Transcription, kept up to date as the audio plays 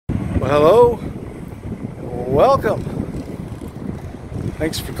Hello, welcome.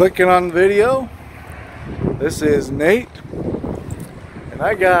 Thanks for clicking on the video. This is Nate, and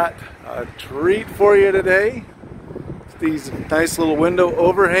I got a treat for you today. It's these nice little window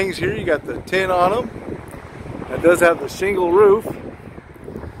overhangs here. You got the tin on them. It does have the shingle roof,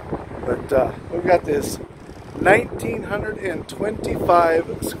 but we've got this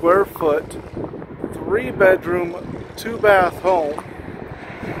 1925 square foot, 3-bedroom, 2-bath home.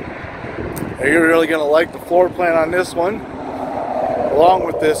 You're really going to like the floor plan on this one, along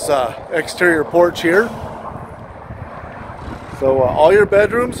with this exterior porch here. So all your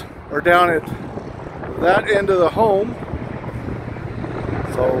bedrooms are down at that end of the home.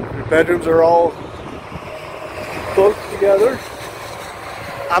 So your bedrooms are all close together.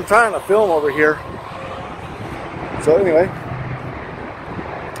 I'm trying to film over here. So anyway,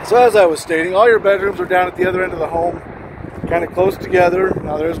 so as I was stating, all your bedrooms are down at the other end of the home, kind of close together.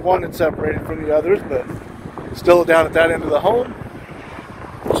 Now there's one that's separated from the others, but still down at that end of the home.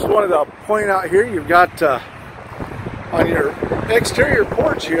 Just wanted to point out here, you've got on your exterior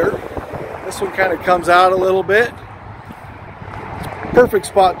porch here, this one kind of comes out a little bit. Perfect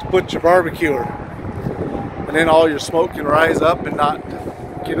spot to put your barbecuer, and then all your smoke can rise up and not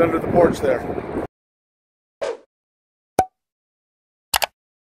get under the porch there.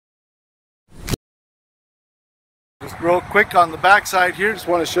 Just real quick on the back side here, just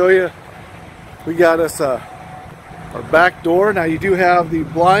want to show you, we got us our back door. Now you do have the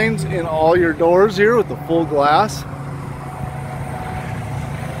blinds in all your doors here with the full glass.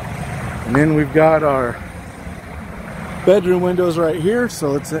 And then we've got our bedroom windows right here,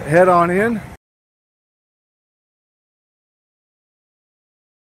 so let's head on in.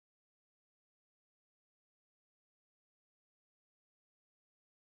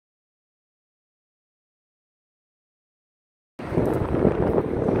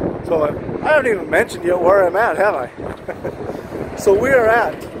 So I haven't even mentioned yet where I'm at, have I? So we are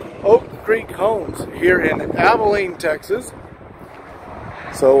at Oak Creek Homes here in Abilene, Texas.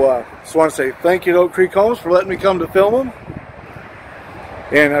 So just want to say thank you to Oak Creek Homes for letting me come to film them.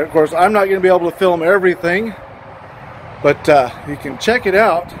 And of course, I'm not going to be able to film everything, but you can check it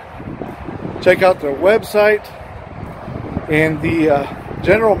out. Check out their website. And the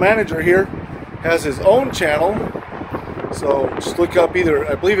general manager here has his own channel. So just look up either,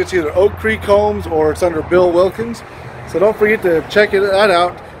 I believe it's either Oak Creek Homes or it's under Bill Wilkins. So don't forget to check that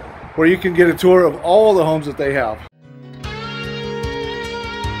out, where you can get a tour of all the homes that they have.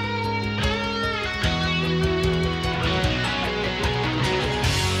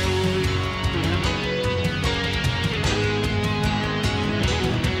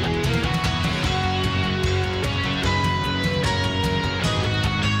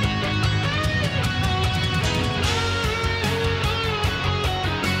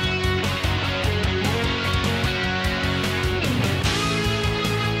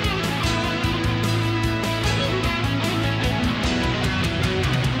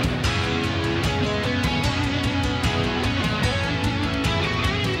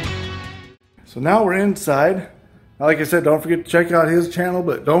 So now we're inside. Like I said, don't forget to check out his channel,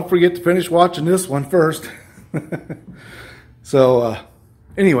 but don't forget to finish watching this one first. So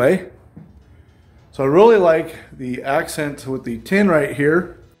anyway, so I really like the accent with the tin right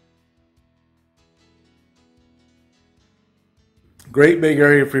here. Great big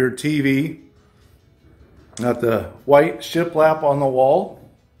area for your TV. Got the white shiplap on the wall.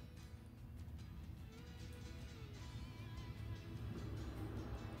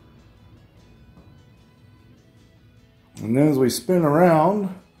 And then as we spin around, you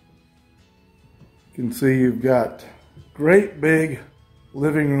can see you've got great big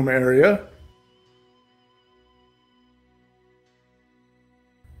living room area.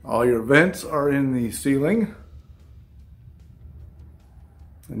 All your vents are in the ceiling.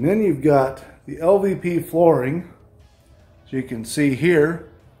 And then you've got the LVP flooring, as you can see here.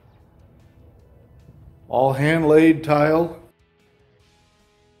 All hand-laid tile.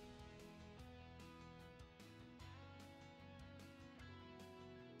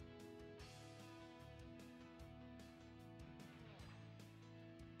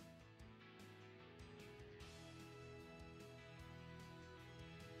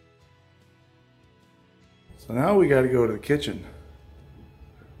 So now we got to go to the kitchen.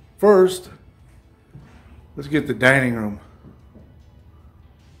 First, let's get the dining room.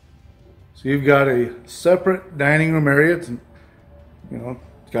 So you've got a separate dining room area. It's,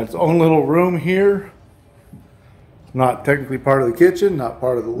 it's got its own little room here. It's not technically part of the kitchen, not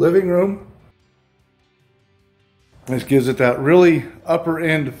part of the living room. This gives it that really upper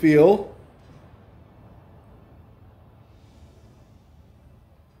end feel.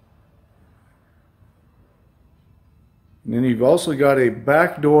 And then you've also got a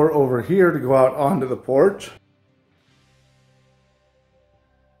back door over here to go out onto the porch.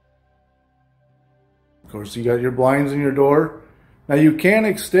 Of course, you got your blinds in your door. Now you can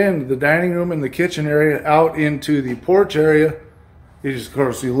extend the dining room and the kitchen area out into the porch area. You just, of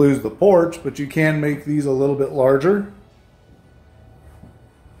course, you lose the porch, but you can make these a little bit larger.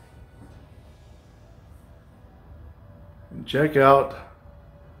 And check out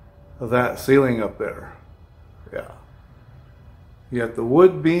that ceiling up there. Yeah. You got the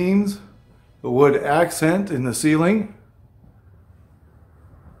wood beams, the wood accent in the ceiling.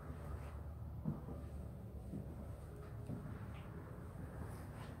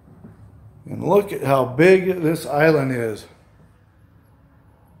 And look at how big this island is.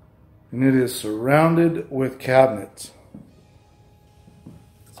 And it is surrounded with cabinets.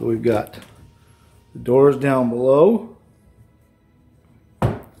 So we've got the doors down below.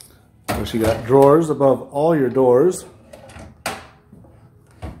 Of course, you got drawers above all your doors.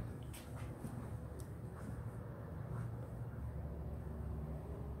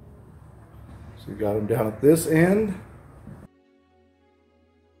 So you got them down at this end.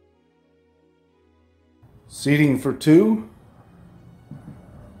 Seating for two.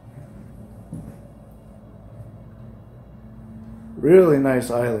 Really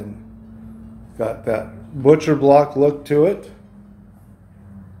nice island. Got that butcher block look to it.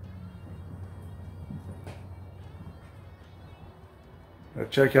 Now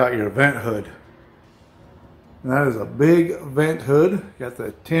check out your vent hood. And that is a big vent hood. Got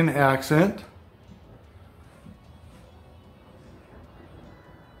the tin accent.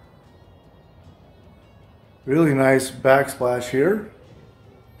 Really nice backsplash here.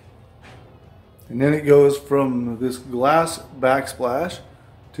 And then it goes from this glass backsplash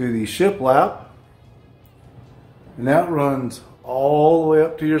to the shiplap. And that runs all the way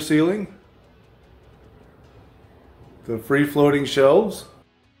up to your ceiling. The free floating shelves.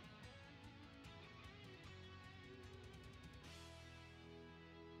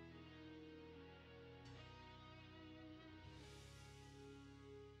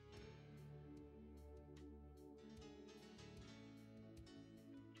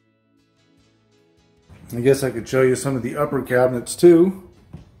 I guess I could show you some of the upper cabinets too.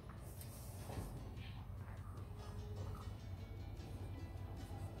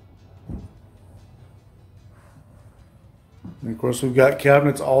 And of course, we've got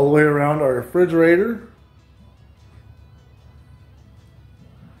cabinets all the way around our refrigerator.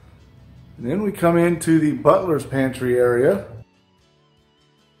 And then we come into the butler's pantry area.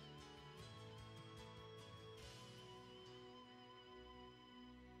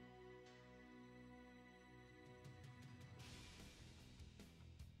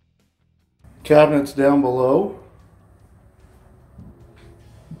 Cabinets down below.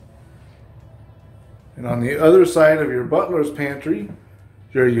 And on the other side of your butler's pantry,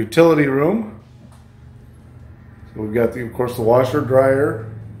 your utility room. So we've got, of course, the washer,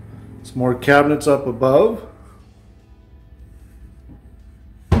 dryer. Some more cabinets up above.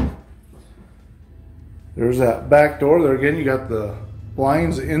 There's that back door. There again, you got the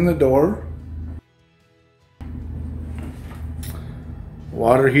blinds in the door.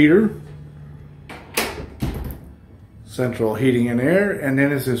 Water heater. Central heating and air, and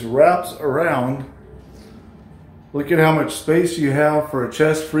then as this wraps around, look at how much space you have for a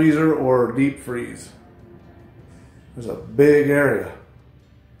chest freezer or deep freeze. There's a big area.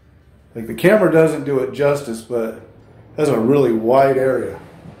 Like, the camera doesn't do it justice, but that's a really wide area.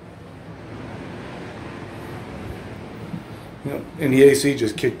 You know, and the AC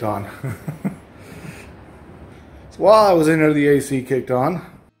just kicked on. So while I was in there, the AC kicked on.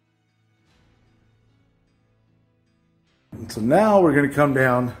 So now we're going to come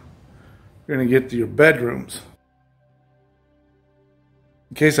down, we're going to get to your bedrooms.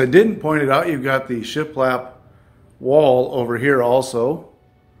 In case I didn't point it out, you've got the shiplap wall over here also.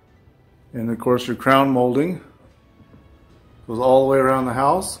 And of course your crown molding goes all the way around the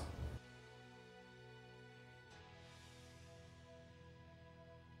house.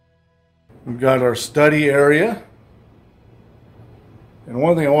 We've got our study area. And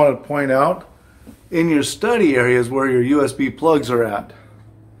one thing I wanted to point out, in your study area is where your USB plugs are at.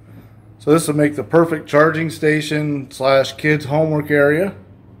 So this will make the perfect charging station / kids homework area.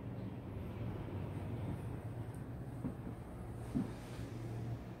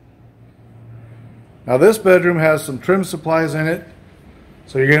 Now this bedroom has some trim supplies in it,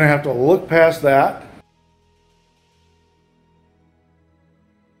 so you're going to have to look past that.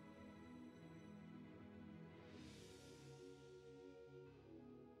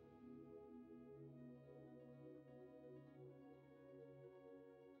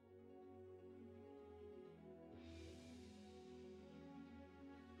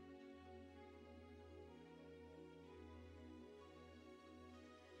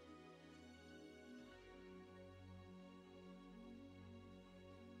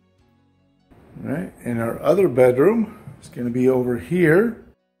 All right, and our other bedroom is going to be over here.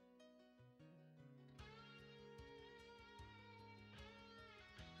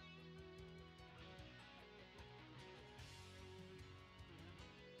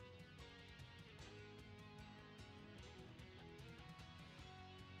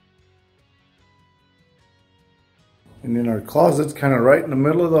 And then our closet's kind of right in the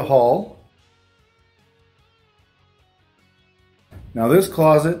middle of the hall. Now this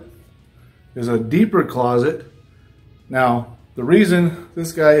closet is a deeper closet. Now the reason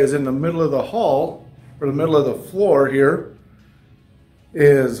this guy is in the middle of the hall, or the middle of the floor here,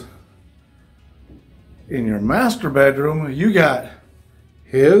 is in your master bedroom you got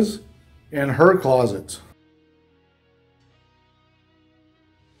his and her closets.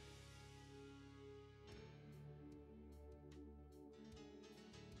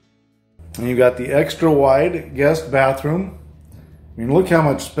 And you got the extra wide guest bathroom. I mean, look how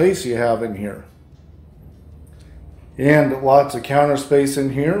much space you have in here. And lots of counter space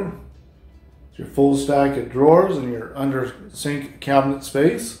in here. Your full stack of drawers and your under sink cabinet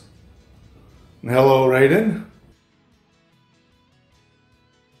space. And hello, Raiden.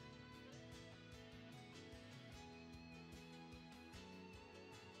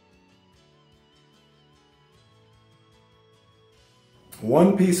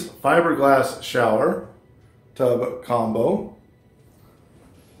 One-piece fiberglass shower tub combo.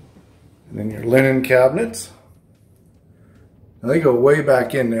 And then your linen cabinets. Now they go way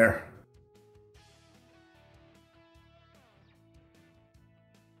back in there.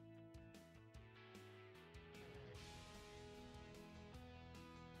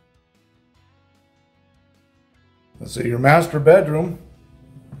 So your master bedroom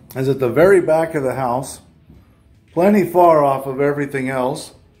is at the very back of the house. Plenty far off of everything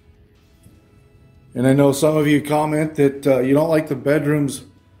else. And I know some of you comment that you don't like the bedrooms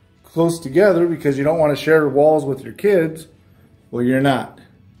close together because you don't want to share walls with your kids. Well, you're not.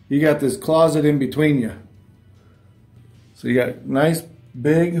 You got this closet in between you. So you got a nice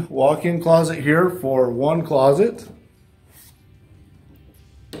big walk-in closet here for one closet.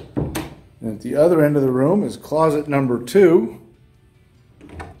 And at the other end of the room is closet number 2.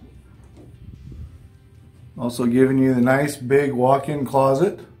 Also giving you the nice big walk-in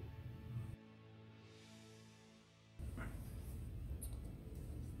closet.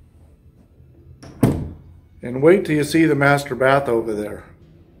 And wait till you see the master bath over there.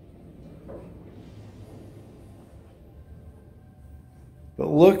 But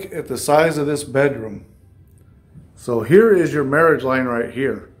look at the size of this bedroom. So here is your marriage line right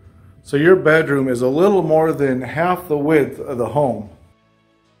here. So your bedroom is a little more than half the width of the home.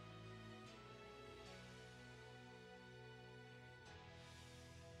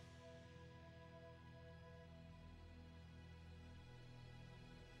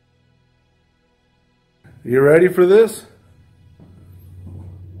 You ready for this?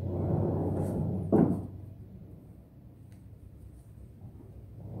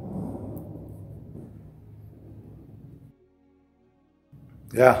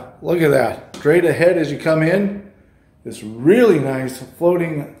 Yeah, look at that. Straight ahead as you come in, this really nice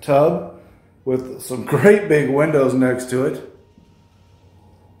floating tub with some great big windows next to it.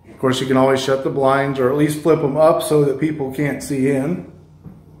 Of course, you can always shut the blinds or at least flip them up so that people can't see in.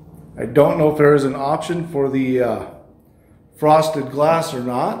 I don't know if there is an option for the frosted glass or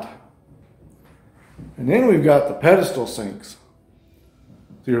not. And then we've got the pedestal sinks.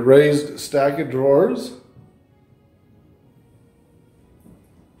 So your raised stack of drawers.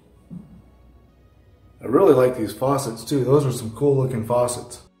 I really like these faucets too. Those are some cool looking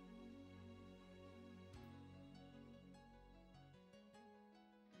faucets.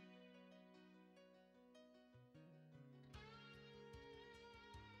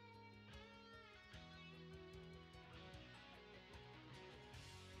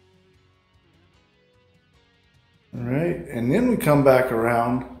 All right, and then we come back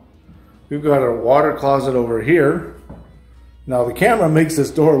around. We've got our water closet over here. Now the camera makes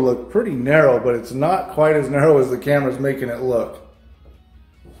this door look pretty narrow, but it's not quite as narrow as the camera's making it look.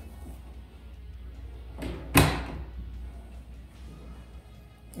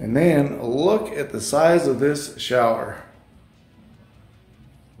 And then look at the size of this shower.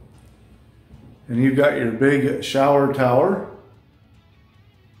 And you've got your big shower tower.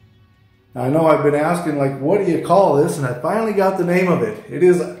 Now I know I've been asking, like, what do you call this? And I finally got the name of it. It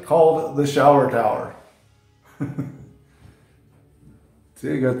is called the shower tower. See,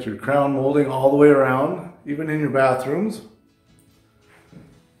 you got your crown molding all the way around, even in your bathrooms.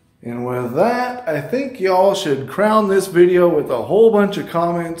 And with that, I think y'all should crown this video with a whole bunch of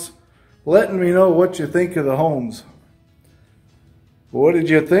comments letting me know what you think of the homes. What did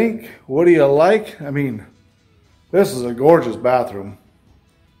you think? What do you like? I mean, this is a gorgeous bathroom.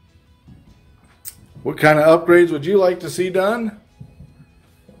 What kind of upgrades would you like to see done?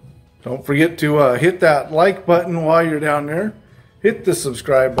 Don't forget to hit that like button while you're down there. Hit the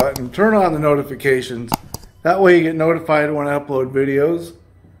subscribe button. Turn on the notifications. That way you get notified when I upload videos.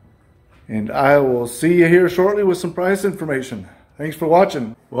 And I will see you here shortly with some price information. Thanks for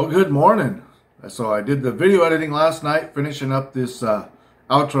watching. Well, good morning. So I did the video editing last night, finishing up this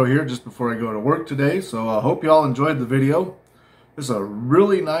outro here just before I go to work today. So I hope you all enjoyed the video. This is a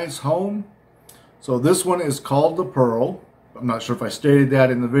really nice home. So this one is called the Pearl. I'm not sure if I stated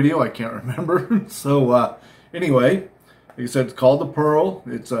that in the video. I can't remember. So anyway, like I said, it's called the Pearl.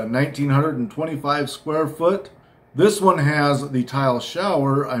 It's a 1,925 square foot. This one has the tile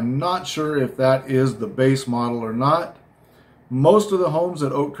shower. I'm not sure if that is the base model or not. Most of the homes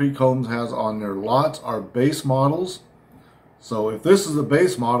that Oak Creek Homes has on their lots are base models. So if this is the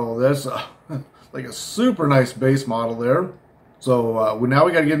base model, that's like a super nice base model there. So now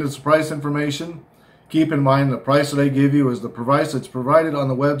we got to get into some price information. Keep in mind the price that I give you is the price that's provided on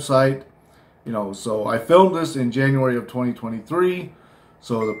the website. You know, so I filmed this in January of 2023.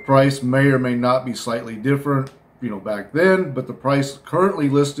 So the price may or may not be slightly different, you know, back then. But the price currently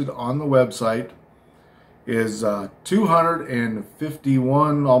listed on the website is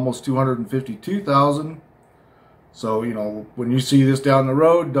 $251,000, almost $252,000. So, you know, when you see this down the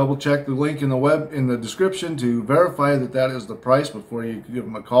road, double check the link in the description to verify that that is the price before you give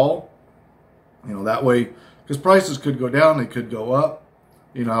them a call. You know, that way, because prices could go down, they could go up,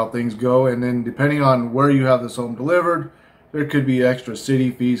 you know how things go. And then depending on where you have this home delivered, there could be extra city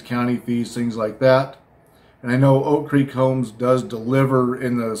fees, county fees, things like that. And I know Oak Creek Homes does deliver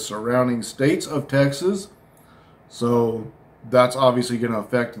in the surrounding states of Texas. So that's obviously going to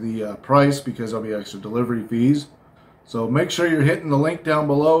affect the price because there'll be extra delivery fees. So make sure you're hitting the link down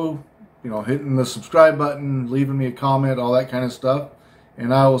below, you know, hitting the subscribe button, leaving me a comment, all that kind of stuff.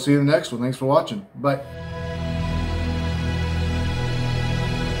 And I will see you in the next one. Thanks for watching. Bye.